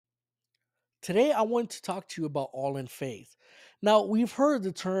Today, I want to talk to you about all in faith. Now, we've heard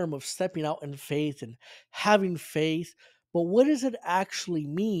the term of stepping out in faith and having faith, but what does it actually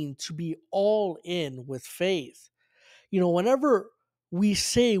mean to be all in with faith? Whenever we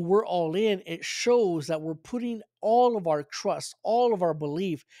say we're all in, it shows that we're putting all of our trust, all of our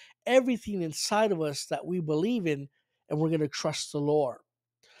belief, everything inside of us that we believe in, and we're going to trust the Lord.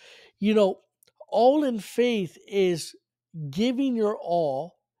 You know, all in faith is giving your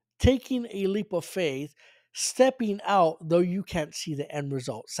all, taking a leap of faith, stepping out though you can't see the end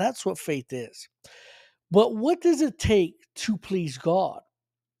results. That's what faith is. But what does it take to please God?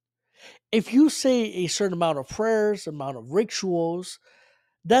 If you say a certain amount of prayers, amount of rituals,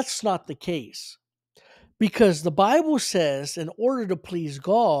 that's not the case. Because the Bible says in order to please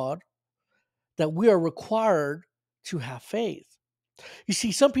God, that we are required to have faith. You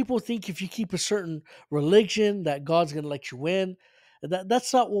see, some people think if you keep a certain religion that God's going to let you in.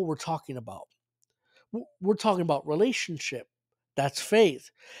 That's not what we're talking about. We're talking about relationship. That's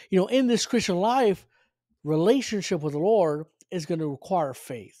faith. In this Christian life, relationship with the Lord is going to require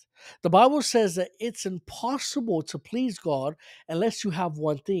faith. The Bible says that it's impossible to please God unless you have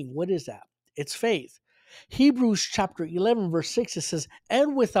one thing. What is that? It's faith. Hebrews chapter 11, verse 6, it says,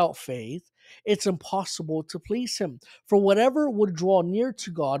 and without faith, it's impossible to please him. For whatever would draw near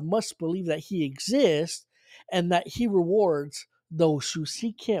to God must believe that he exists and that he rewards those who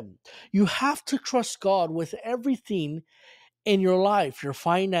seek him. You have to trust God with everything in your life, your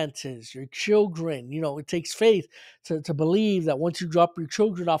finances, your children. It takes faith to believe that once you drop your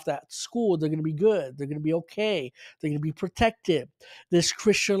children off that school, they're going to be good. They're going to be okay. They're going to be protected. This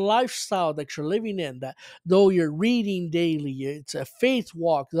Christian lifestyle that you're living in, that though you're reading daily, it's a faith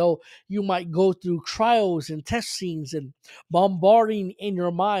walk, though you might go through trials and testings and bombarding in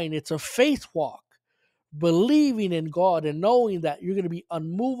your mind, it's a faith walk, believing in God and knowing that you're going to be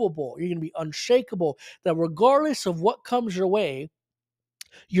unmovable, you're going to be unshakable, that regardless of what comes your way,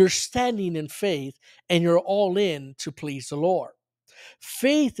 you're standing in faith and you're all in to please the Lord.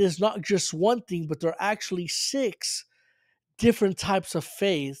 Faith is not just one thing, but there are actually six different types of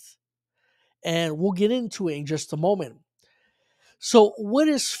faith, and we'll get into it in just a moment. So, what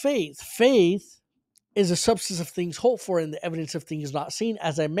is faith? Faith is the substance of things hoped for and the evidence of things not seen,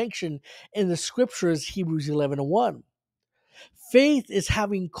 as I mentioned in the scriptures, Hebrews 11 and 1. Faith is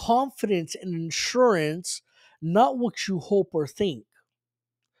having confidence and assurance, not what you hope or think.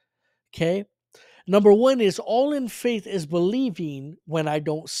 Okay. Number one is all in faith is believing when I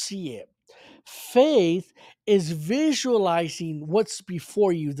don't see it. Faith is visualizing what's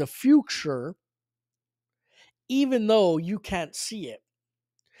before you, the future, even though you can't see it.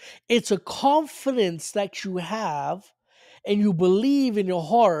 It's a confidence that you have and you believe in your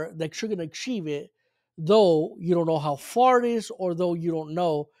heart that you're going to achieve it, though you don't know how far it is or though you don't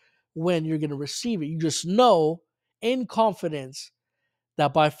know when you're going to receive it. You just know in confidence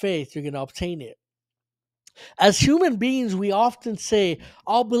that by faith you're going to obtain it. As human beings, we often say,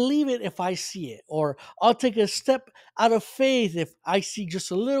 I'll believe it if I see it, or I'll take a step out of faith if I see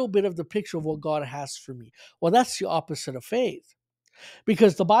just a little bit of the picture of what God has for me. Well, that's the opposite of faith.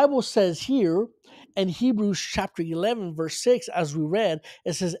 Because the Bible says here in Hebrews chapter 11, verse 6, as we read,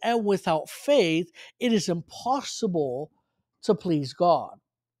 it says, and without faith, it is impossible to please God.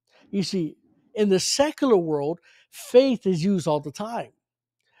 You see, in the secular world, faith is used all the time.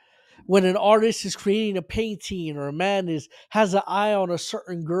 When an artist is creating a painting or a man has an eye on a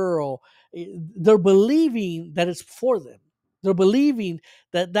certain girl, they're believing that it's for them. They're believing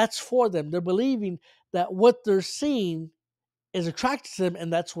that that's for them. They're believing that what they're seeing is attracted to them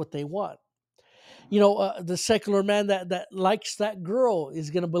and that's what they want. The secular man that likes that girl is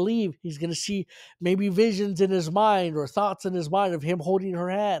going to believe, he's going to see maybe visions in his mind or thoughts in his mind of him holding her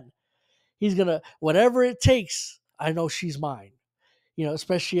hand. He's going to, whatever it takes, I know she's mine.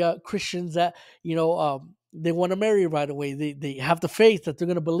 Especially Christians that, they want to marry right away. They have the faith that they're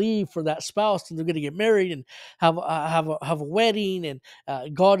going to believe for that spouse and they're going to get married and have a wedding,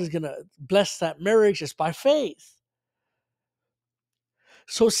 and God is going to bless that marriage just by faith.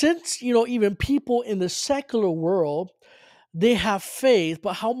 So since, even people in the secular world, they have faith,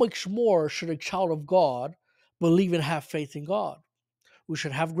 but how much more should a child of God believe and have faith in God? We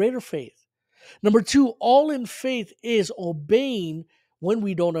should have greater faith. Number two, all in faith is obeying when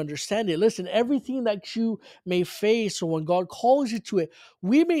we don't understand it. Listen, everything that you may face or when God calls you to it,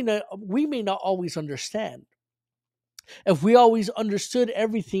 we may not always understand. If we always understood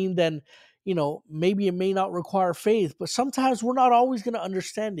everything, then maybe it may not require faith, but sometimes we're not always going to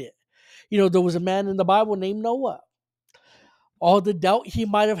understand it. There was a man in the Bible named Noah. all the doubt he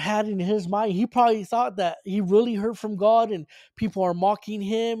might have had in his mind. He probably thought that he really heard from God, and people are mocking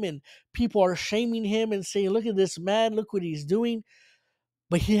him and people are shaming him and saying, look at this man, look what he's doing.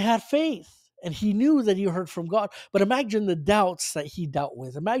 But he had faith and he knew that he heard from God. But imagine the doubts that he dealt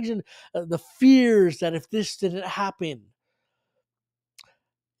with. Imagine the fears that if this didn't happen.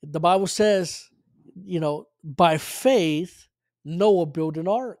 The Bible says, by faith, Noah built an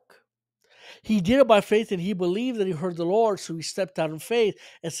ark. He did it by faith and he believed that he heard the Lord. So he stepped out in faith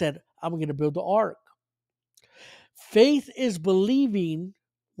and said, I'm going to build the ark. Faith is believing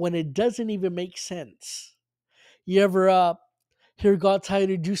when it doesn't even make sense. You ever hear God tell you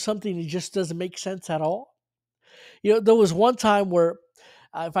to do something and it just doesn't make sense at all? There was one time where,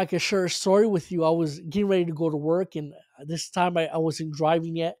 if I could share a story with you, I was getting ready to go to work, and this time I wasn't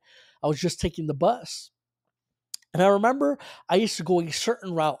driving yet. I was just taking the bus. And I remember I used to go a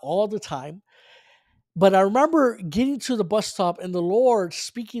certain route all the time. But I remember getting to the bus stop and the Lord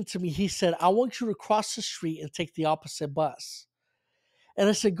speaking to me. He said, I want you to cross the street and take the opposite bus. And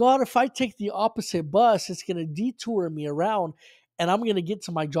I said, God, if I take the opposite bus, it's going to detour me around and I'm going to get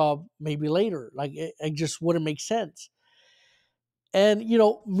to my job maybe later. Like it just wouldn't make sense. And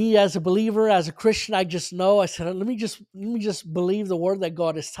me as a believer, as a Christian, I just know. I said, let me just believe the word that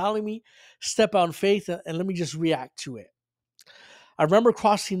God is telling me, step out in faith, and let me just react to it. I remember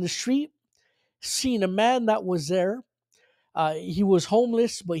crossing the street, seeing a man that was there. He was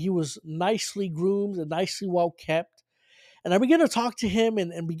homeless, but he was nicely groomed and nicely well kept. And I began to talk to him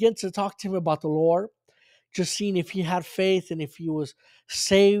and begin to talk to him about the Lord, just seeing if he had faith and if he was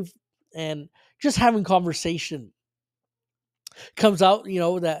saved, and just having conversation. Comes out,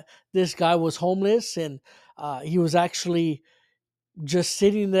 that this guy was homeless, and he was actually just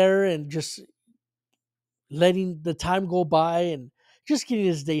sitting there and just letting the time go by and just getting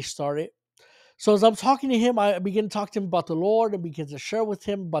his day started. So as I'm talking to him, I begin to talk to him about the Lord and begin to share with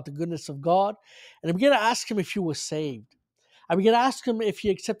him about the goodness of God. And I began to ask him if he was saved. I began to ask him if he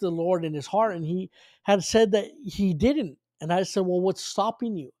accepted the Lord in his heart, and he had said that he didn't. And I said, well, what's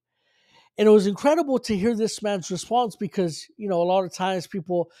stopping you? And it was incredible to hear this man's response because, a lot of times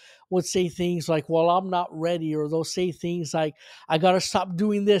people would say things like, well, I'm not ready, or they'll say things like, I got to stop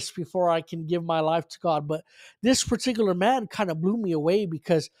doing this before I can give my life to God. But this particular man kind of blew me away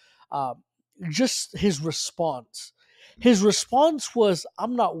because uh, just his response. His response was,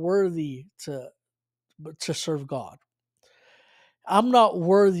 I'm not worthy to serve God. I'm not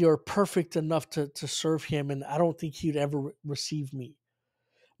worthy or perfect enough to serve him, and I don't think he'd ever receive me.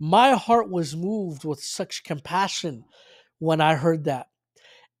 My heart was moved with such compassion when I heard that.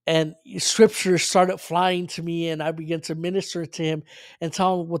 And scriptures started flying to me, and I began to minister to him and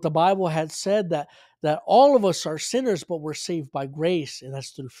tell him what the Bible had said, that all of us are sinners, but we're saved by grace, and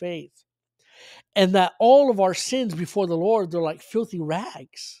that's through faith. And that all of our sins before the Lord, they're like filthy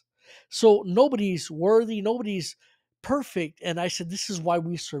rags. So nobody's worthy, nobody's perfect. And I said, this is why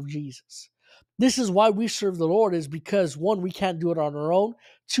we serve Jesus. This is why we serve the Lord, is because one, we can't do it on our own.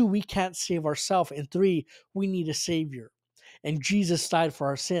 Two, we can't save ourselves. And three, we need a savior. And Jesus died for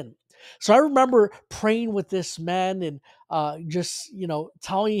our sin. So I remember praying with this man and just,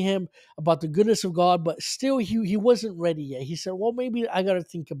 telling him about the goodness of God, but still he wasn't ready yet. He said, well, maybe I got to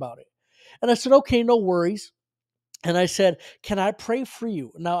think about it. And I said, okay, no worries. And I said, can I pray for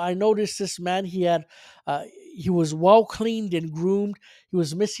you? Now, I noticed this man, uh, he was well cleaned and groomed. He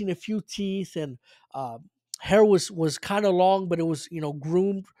was missing a few teeth, and uh, hair was kind of long, but it was,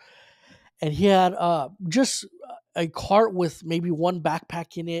 groomed. And he had just a cart with maybe one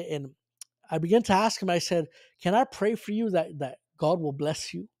backpack in it. And I began to ask him, I said, can I pray for you that God will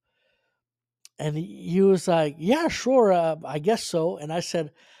bless you? And he was like, yeah, sure, I guess so. And I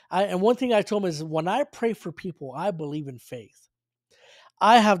said, and one thing I told him is, when I pray for people, I believe in faith.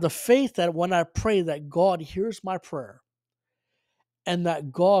 I have the faith that when I pray, that God hears my prayer and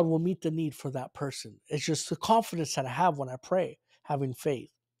that God will meet the need for that person. It's just the confidence that I have when I pray, having faith.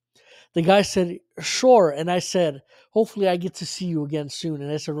 The guy said, sure. And I said, hopefully I get to see you again soon.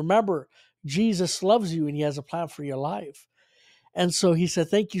 And I said, remember, Jesus loves you and he has a plan for your life. And so he said,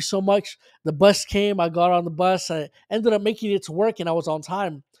 thank you so much. The bus came. I got on the bus. I ended up making it to work and I was on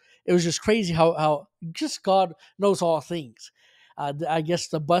time. It was just crazy how just God knows all things. I guess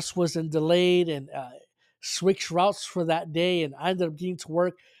the bus wasn't delayed and switched routes for that day. And I ended up getting to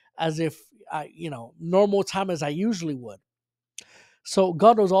work as if, normal time as I usually would. So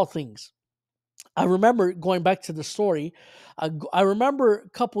God knows all things. I remember going back to the story. I remember a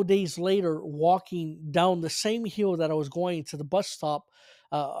couple days later walking down the same hill that I was going to the bus stop,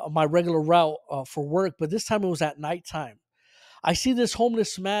 on my regular route for work, but this time it was at nighttime. I see this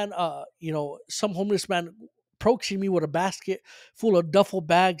homeless man, some homeless man approaching me with a basket full of duffel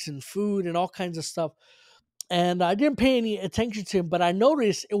bags and food and all kinds of stuff. And I didn't pay any attention to him, but I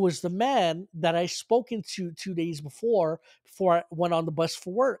noticed it was the man that I spoken to 2 days before I went on the bus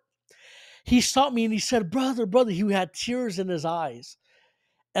for work. He stopped me and he said, "Brother, brother," he had tears in his eyes.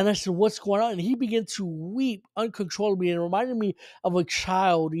 And I said, "What's going on?" And he began to weep uncontrollably. And it reminded me of a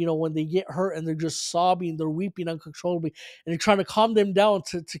child, when they get hurt and they're just sobbing, they're weeping uncontrollably, and they're trying to calm them down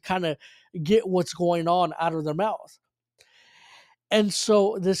to kind of get what's going on out of their mouth. And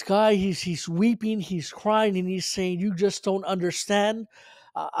so this guy, he's weeping, he's crying, and he's saying, "You just don't understand.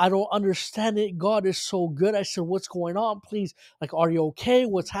 I don't understand it. God is so good." I said, "What's going on? Please, like, are you okay?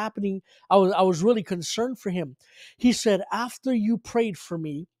 What's happening?" I was really concerned for him. He said, "After you prayed for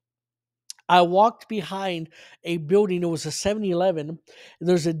me, I walked behind a building. It was a 7-Eleven.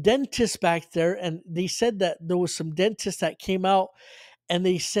 There's a dentist back there, and they said that there was some dentists that came out, and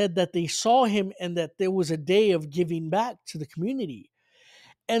they said that they saw him and that there was a day of giving back to the community."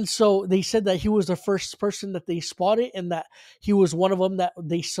 And so they said that he was the first person that they spotted, and that he was one of them that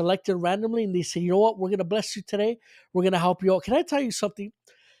they selected randomly. And they said, "You know what? We're going to bless you today. We're going to help you out." Can I tell you something?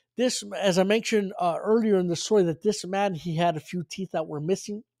 This, as I mentioned earlier in the story, that this man, he had a few teeth that were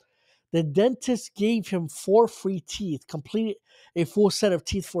missing. The dentist gave him 4 free teeth, completed a full set of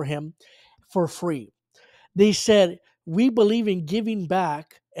teeth for him for free. They said, "We believe in giving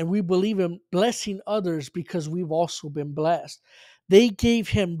back and we believe in blessing others because we've also been blessed." They gave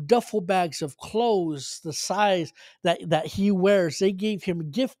him duffel bags of clothes the size that he wears. They gave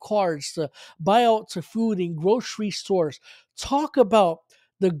him gift cards to buy out to food in grocery stores. Talk about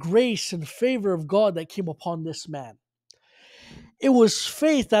the grace and favor of God that came upon this man. It was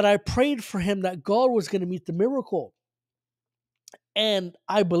faith that I prayed for him that God was going to meet the miracle. And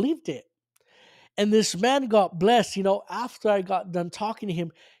I believed it. And this man got blessed. After I got done talking to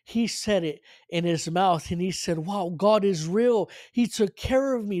him, he said it in his mouth. And he said, "Wow, God is real. He took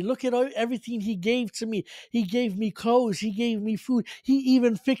care of me. Look at everything he gave to me. He gave me clothes. He gave me food. He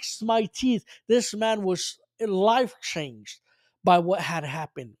even fixed my teeth." This man was life changed by what had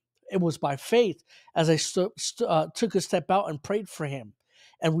happened. It was by faith as I took a step out and prayed for him.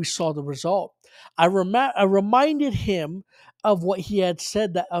 And we saw the result. I reminded him of what he had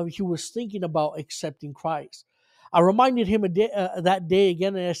said, that he was thinking about accepting Christ. I reminded him that day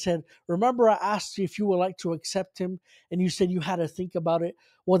again, and I said, "Remember, I asked you if you would like to accept him, and you said you had to think about it.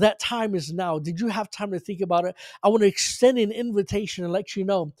 Well, that time is now. Did you have time to think about it? I want to extend an invitation and let you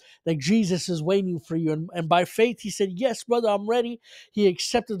know that Jesus is waiting for you." And by faith, he said, "Yes, brother, I'm ready." He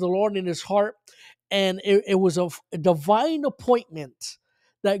accepted the Lord in his heart, and it was a divine appointment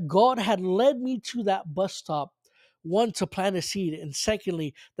that God had led me to that bus stop. One, to plant a seed, and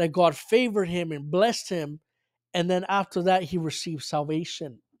secondly, that God favored him and blessed him. And then after that, he received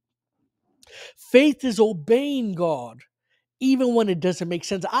salvation. Faith is obeying God, even when it doesn't make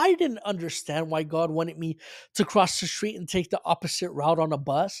sense. I didn't understand why God wanted me to cross the street and take the opposite route on a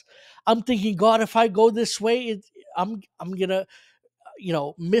bus. I'm thinking, "God, if I go this way, I'm gonna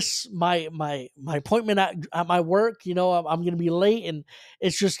miss my appointment at my work. I'm gonna be late, and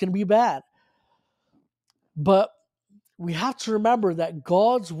it's just gonna be bad." But we have to remember that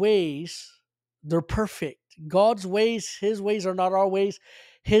God's ways, they're perfect. God's ways, his ways are not our ways.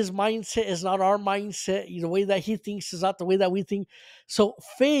 His mindset is not our mindset. The way that he thinks is not the way that we think. So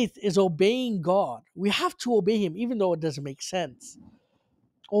faith is obeying God. We have to obey him, even though it doesn't make sense.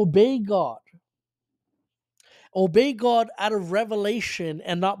 Obey God. Obey God out of revelation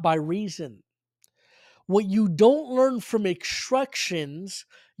and not by reason. What you don't learn from instructions,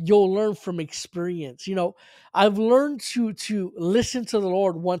 you'll learn from experience. I've learned to listen to the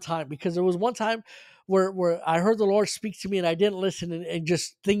Lord one time, because there was one time where I heard the Lord speak to me and I didn't listen, and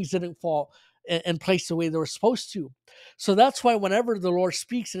just things didn't fall in place the way they were supposed to. So that's why whenever the Lord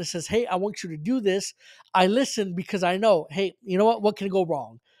speaks and it says, "Hey, I want you to do this," I listen, because I know, hey, you know what can go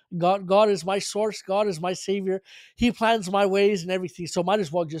wrong? God is my source. God is my savior. He plans my ways and everything. So might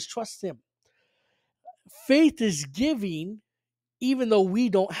as well just trust him. Faith is giving even though we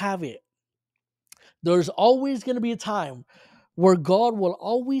don't have it. There's always going to be a time where God will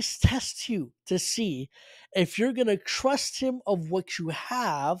always test you to see if you're going to trust him of what you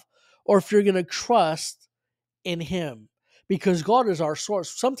have, or if you're going to trust in him. Because God is our source.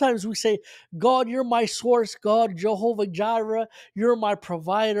 Sometimes we say, "God, you're my source. God, Jehovah Jireh, you're my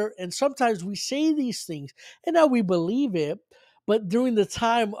provider." And sometimes we say these things and now we believe it. But during the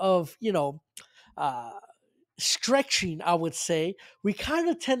time of, uh, stretching, I would say, we kind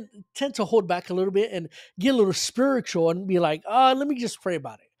of tend to hold back a little bit and get a little spiritual and be like, let me just pray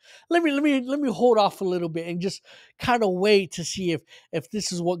about it. Let me hold off a little bit and just kind of wait to see if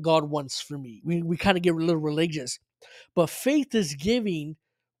this is what God wants for me. We kind of get a little religious. But faith is giving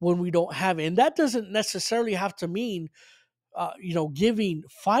when we don't have it. And that doesn't necessarily have to mean giving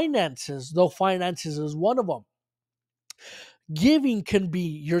finances, though finances is one of them. Giving can be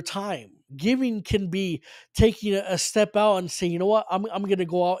your time. Giving can be taking a step out and saying, you know what, I'm going to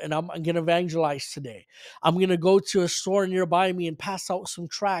go out and I'm going to evangelize today. I'm going to go to a store nearby me and pass out some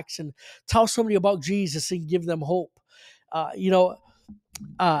tracts and tell somebody about Jesus and give them hope. Uh, you know,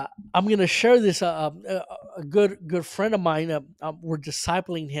 I'm going to share this. A good friend of mine, we're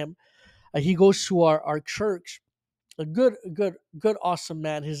discipling him. He goes to our church. A good, awesome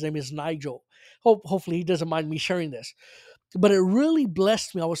man. His name is Nigel. Hopefully he doesn't mind me sharing this. But it really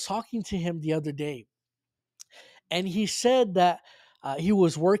blessed me. I was talking to him the other day, and he said that he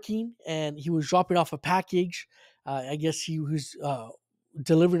was working and he was dropping off a package. I guess he was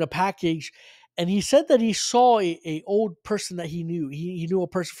delivering a package, and he said that he saw a old person that he knew. He knew a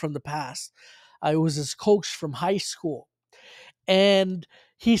person from the past. It was his coach from high school, and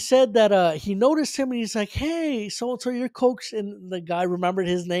he said that he noticed him and he's like, "Hey, so and so, your coach." And the guy remembered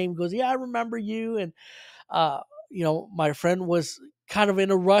his name. He goes, "Yeah, I remember you." And uh, my friend was kind of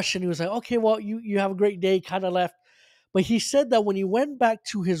in a rush and he was like, okay, well, you have a great day, kind of left. But he said that when he went back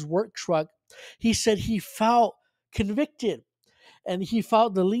to his work truck, he said he felt convicted and he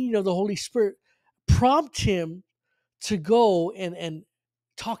felt the leading of the Holy Spirit prompt him to go and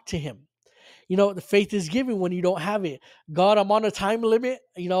talk to him. The faith is given when you don't have it. God, I'm on a time limit.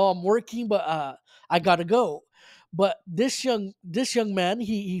 I'm working, but I gotta go. But this young man,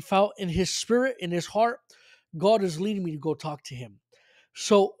 he felt in his spirit, in his heart, God is leading me to go talk to him.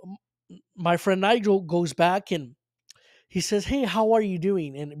 So my friend Nigel goes back and he says, "Hey, how are you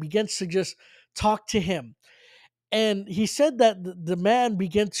doing?" And begins to just talk to him. And he said that the man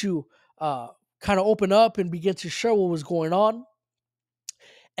began to uh, kind of open up and begin to share what was going on,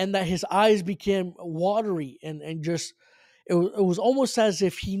 and that his eyes became watery and just it was almost as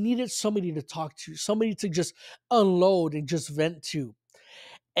if he needed somebody to talk to, somebody to just unload and just vent to.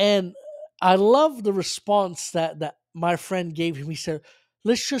 And I love the response that my friend gave him. He said,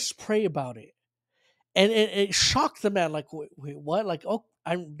 "Let's just pray about it." And it shocked the man, like, wait, what? Like, oh,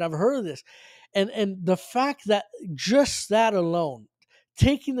 I've never heard of this. And the fact that just that alone,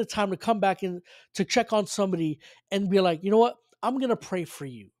 taking the time to come back and to check on somebody and be like, you know what, I'm gonna pray for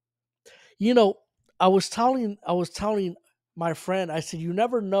you. You know, I was telling my friend, I said, you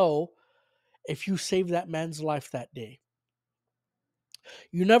never know if you save that man's life that day.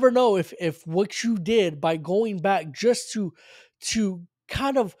 You never know if what you did by going back just to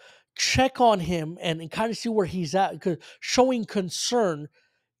kind of check on him and kind of see where he's at, because showing concern,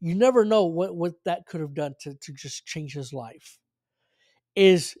 you never know what that could have done to just change his life.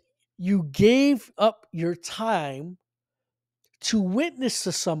 Is you gave up your time to witness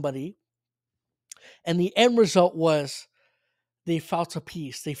to somebody, and the end result was they felt a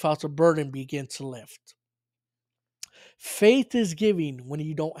peace, they felt a burden begin to lift. Faith is giving when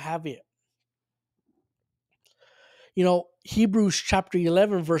you don't have it. Hebrews chapter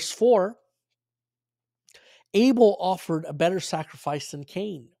 11, verse 4, Abel offered a better sacrifice than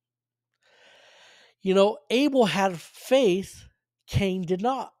Cain. Abel had faith, Cain did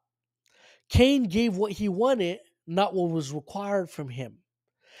not. Cain gave what he wanted, not what was required from him.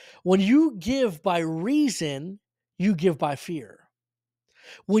 When you give by reason, you give by fear.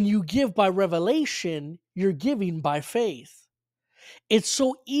 When you give by revelation, you're giving by faith. It's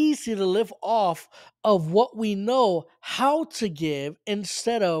so easy to live off of what we know how to give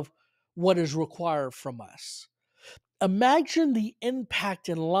instead of what is required from us. Imagine the impact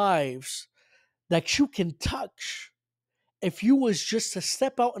in lives that you can touch if you was just to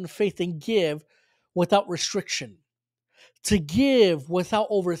step out in faith and give without restriction, to give without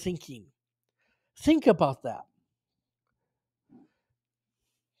overthinking. Think about that.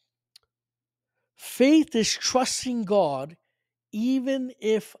 Faith is trusting God even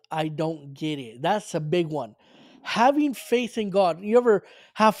if I don't get it. That's a big one. Having faith in God. You ever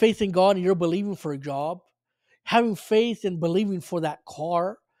have faith in God and you're believing for a job? Having faith and believing for that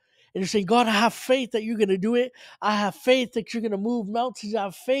car. And you're saying, God, I have faith that you're going to do it. I have faith that you're going to move mountains. I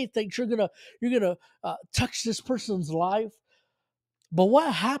have faith that you're gonna touch this person's life. But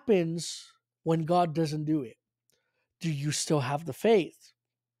what happens when God doesn't do it? Do you still have the faith?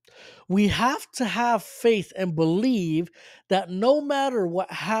 We have to have faith and believe that no matter what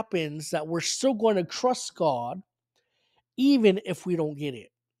happens, that we're still going to trust God, even if we don't get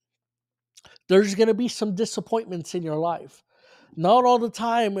it. There's going to be some disappointments in your life. Not all the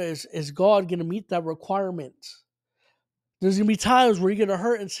time is God going to meet that requirement. There's going to be times where you're going to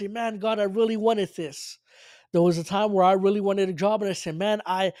hurt and say, man, God, I really wanted this. There was a time where I really wanted a job, and I said, man,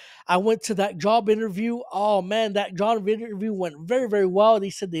 I went to that job interview. Oh, man, that job interview went very, very well. They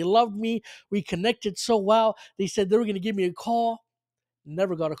said they loved me. We connected so well. They said they were going to give me a call.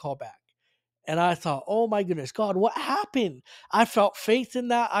 Never got a call back. And I thought, oh my goodness, God, what happened? I felt faith in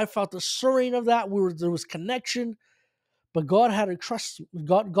that. I felt the stirring of that. There was connection, but God had to trust.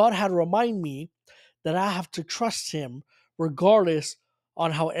 God had to remind me that I have to trust Him regardless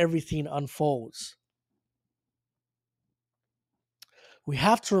on how everything unfolds. We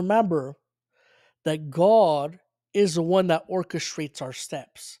have to remember that God is the one that orchestrates our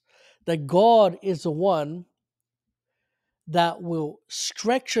steps. That God is the one that will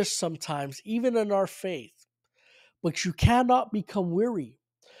stretch us sometimes, even in our faith. But you cannot become weary.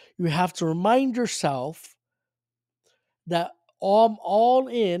 You have to remind yourself that I'm all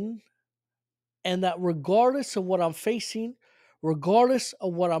in, and that regardless of what I'm facing, regardless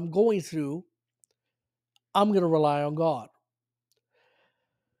of what I'm going through, I'm going to rely on God.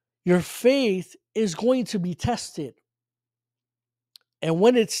 Your faith is going to be tested. And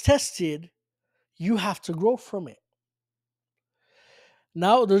when it's tested, you have to grow from it.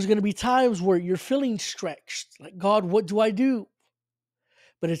 Now, there's going to be times where you're feeling stretched. Like, God, what do I do?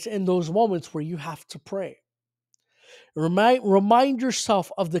 But it's in those moments where you have to pray. Remind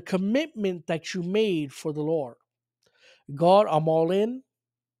yourself of the commitment that you made for the Lord. God, I'm all in.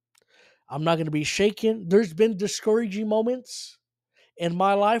 I'm not going to be shaken. There's been discouraging moments in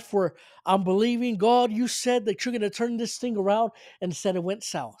my life where I'm believing, God, you said that you're going to turn this thing around, and instead it went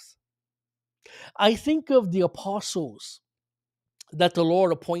south. I think of the apostles that the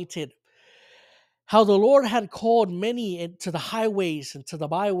Lord appointed, how the Lord had called many into the highways and to the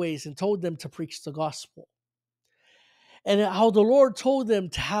byways and told them to preach the gospel. And how the Lord told them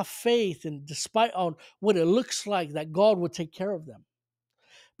to have faith, and despite on what it looks like, that God would take care of them,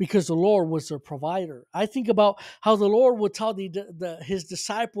 because the Lord was their provider. I think about how the Lord would tell his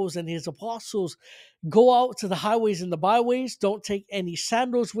disciples and his apostles, go out to the highways and the byways. Don't take any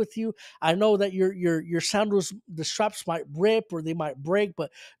sandals with you. I know that your sandals, the straps might rip or they might break,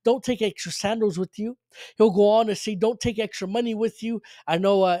 but don't take extra sandals with you. He'll go on to say, don't take extra money with you. I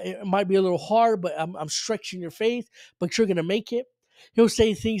know it might be a little hard, but I'm stretching your faith, but you're going to make it. He'll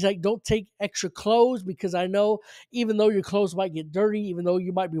say things like, don't take extra clothes, because I know even though your clothes might get dirty, even though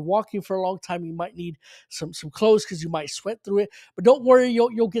you might be walking for a long time, you might need some clothes because you might sweat through it. But don't worry,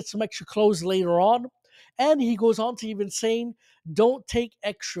 you'll get some extra clothes later on. And he goes on to even saying, don't take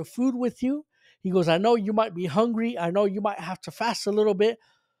extra food with you. He goes, I know you might be hungry. I know you might have to fast a little bit,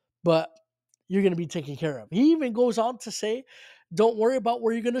 but you're going to be taken care of. He even goes on to say, don't worry about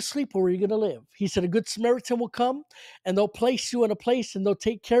where you're going to sleep or where you're going to live. He said, a good Samaritan will come and they'll place you in a place and they'll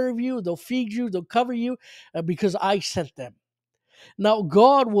take care of you. They'll feed you. They'll cover you because I sent them. Now,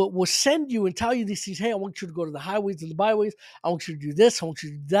 God will send you and tell you these things. Hey, I want you to go to the highways and the byways. I want you to do this. I want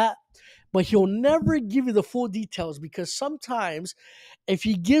you to do that. But He'll never give you the full details, because sometimes if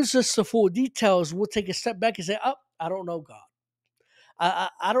He gives us the full details, we'll take a step back and say, oh, I don't know, God.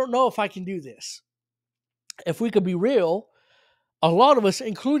 I don't know if I can do this. If we could be real, a lot of us,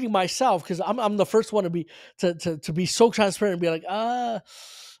 including myself, because I'm the first one to be so transparent and be like,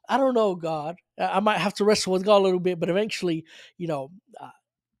 I don't know, God. I might have to wrestle with God a little bit, but eventually, you know, uh,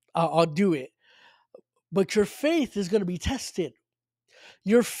 I'll do it. But your faith is going to be tested.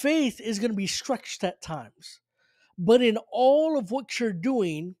 Your faith is going to be stretched at times. But in all of what you're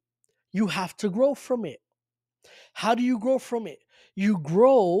doing, you have to grow from it. How do you grow from it? You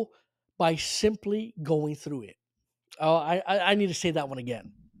grow by simply going through it. Oh, I need to say that one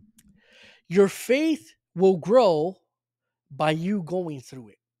again. Your faith will grow by you going through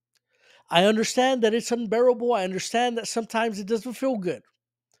it. I understand that it's unbearable. I understand that sometimes it doesn't feel good.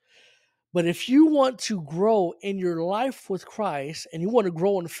 But if you want to grow in your life with Christ and you want to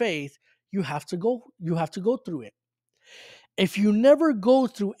grow in faith, you have to go through it. If you never go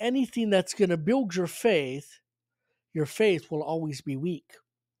through anything that's going to build your faith will always be weak.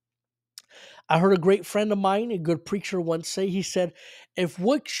 I heard a great friend of mine, a good preacher, once say, he said, if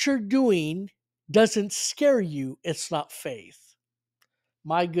what you're doing doesn't scare you, it's not faith.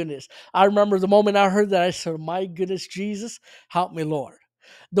 My goodness. I remember the moment I heard that, I said, my goodness, Jesus, help me, Lord.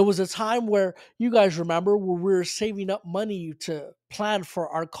 There was a time where, you guys remember, where we were saving up money to plan for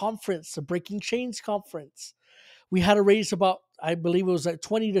our conference, the Breaking Chains conference. We had to raise about, I believe it was like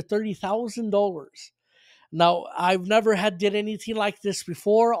 $20,000 to $30,000. Now, I've never did anything like this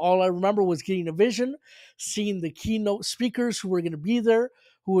before. All I remember was getting a vision, seeing the keynote speakers who were going to be there.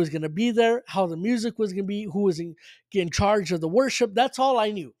 who was going to be there, how the music was going to be, who was in charge of the worship. That's all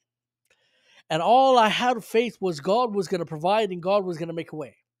I knew. And all I had faith was God was going to provide and God was going to make a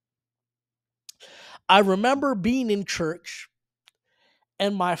way. I remember being in church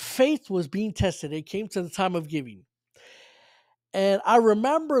and my faith was being tested. It came to the time of giving. And I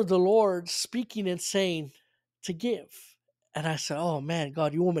remember the Lord speaking and saying to give. And I said, oh man,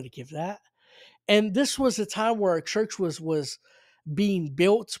 God, you want me to give that? And this was a time where our church was being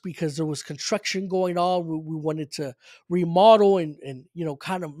built because there was construction going on. We wanted to remodel and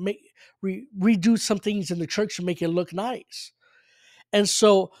kind of redo some things in the church to make it look nice. And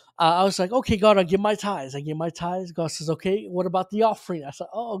so I was like, okay, God, I'll give my tithes. I give my tithes. God says, okay, what about the offering? I said,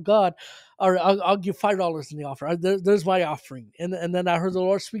 oh, God, all right, I'll give $5 in the offering. There's my offering. And then I heard the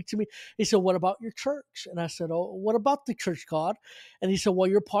Lord speak to me. He said, what about your church? And I said, oh, what about the church, God? And he said, well,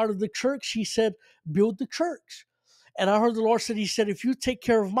 you're part of the church. He said, build the church. And I heard the Lord said, he said, if you take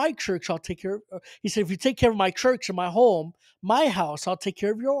care of my church, I'll take care of, he said, if you take care of my church and my home, my house, I'll take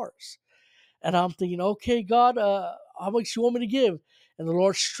care of yours. And I'm thinking, okay, God, how much you want me to give? And the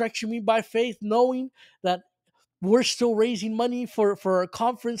Lord stretching me by faith, knowing that we're still raising money for a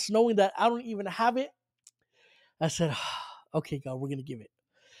conference, knowing that I don't even have it. I said, okay, God, we're going to give it.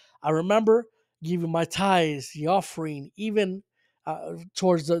 I remember giving my tithes, the offering, even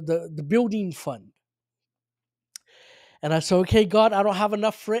towards the building fund. And I said, okay, God, I don't have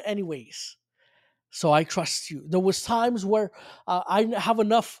enough for it anyways. So I trust you. There was times where I didn't have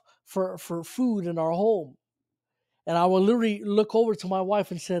enough for food in our home. And I would literally look over to my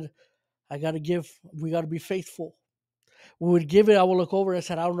wife and said, I got to give. We got to be faithful. We would give it. I would look over and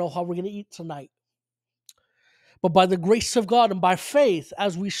said, I don't know how we're going to eat tonight. But by the grace of God and by faith,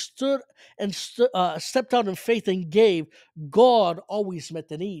 as we stood and stepped out in faith and gave, God always met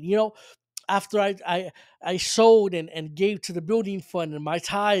the need. After I sowed and gave to the building fund and my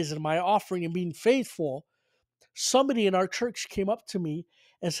tithes and my offering and being faithful, somebody in our church came up to me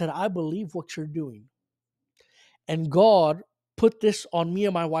and said, I believe what you're doing. And God put this on me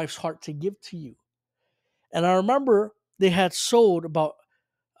and my wife's heart to give to you. And I remember they had sold about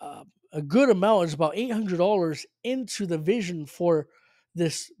a good amount, it's about $800 into the vision for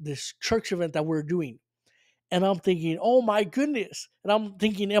this church event that we're doing. And I'm thinking, oh my goodness. And I'm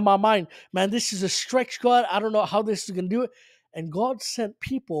thinking in my mind, man, this is a stretch, God. I don't know how this is going to do it. And God sent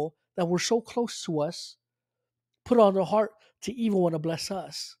people that were so close to us, put on their heart to even want to bless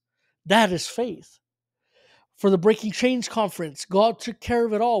us. That is faith. For the Breaking Chains conference, God took care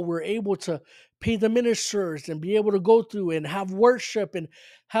of it all. We're able to pay the ministers and be able to go through and have worship and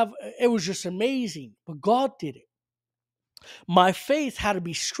it was just amazing. But God did it. My faith had to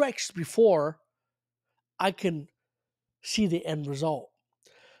be stretched before I can see the end result.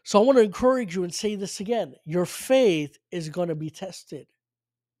 So I want to encourage you and say this again. Your faith is going to be tested.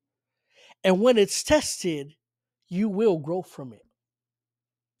 And when it's tested, you will grow from it.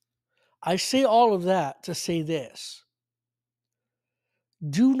 I say all of that to say this.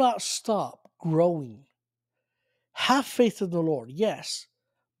 Do not stop growing. Have faith in the Lord, yes,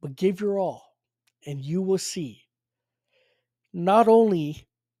 but give your all, and you will see not only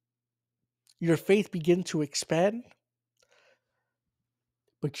your faith begin to expand,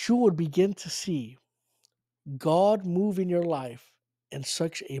 but you will begin to see God move in your life in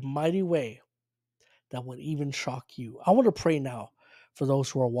such a mighty way that would even shock you. I want to pray now for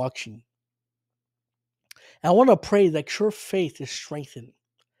those who are watching. I want to pray that your faith is strengthened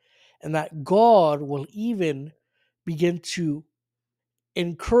and that God will even begin to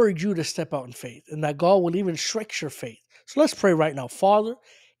encourage you to step out in faith and that God will even stretch your faith. So let's pray right now. Father,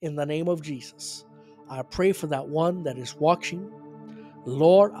 in the name of Jesus, I pray for that one that is watching.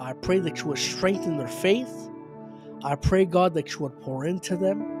 Lord, I pray that you would strengthen their faith. I pray, God, that you would pour into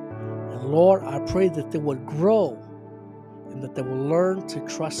them. And Lord, I pray that they would grow and that they will learn to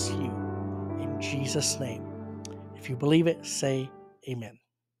trust you. In Jesus' name. If you believe it, say amen.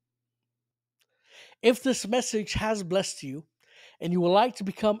 If this message has blessed you and you would like to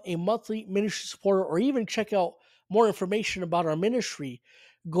become a monthly ministry supporter or even check out more information about our ministry,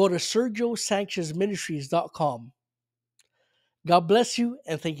 go to SergioSanchezMinistries.com. God bless you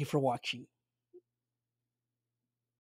and thank you for watching.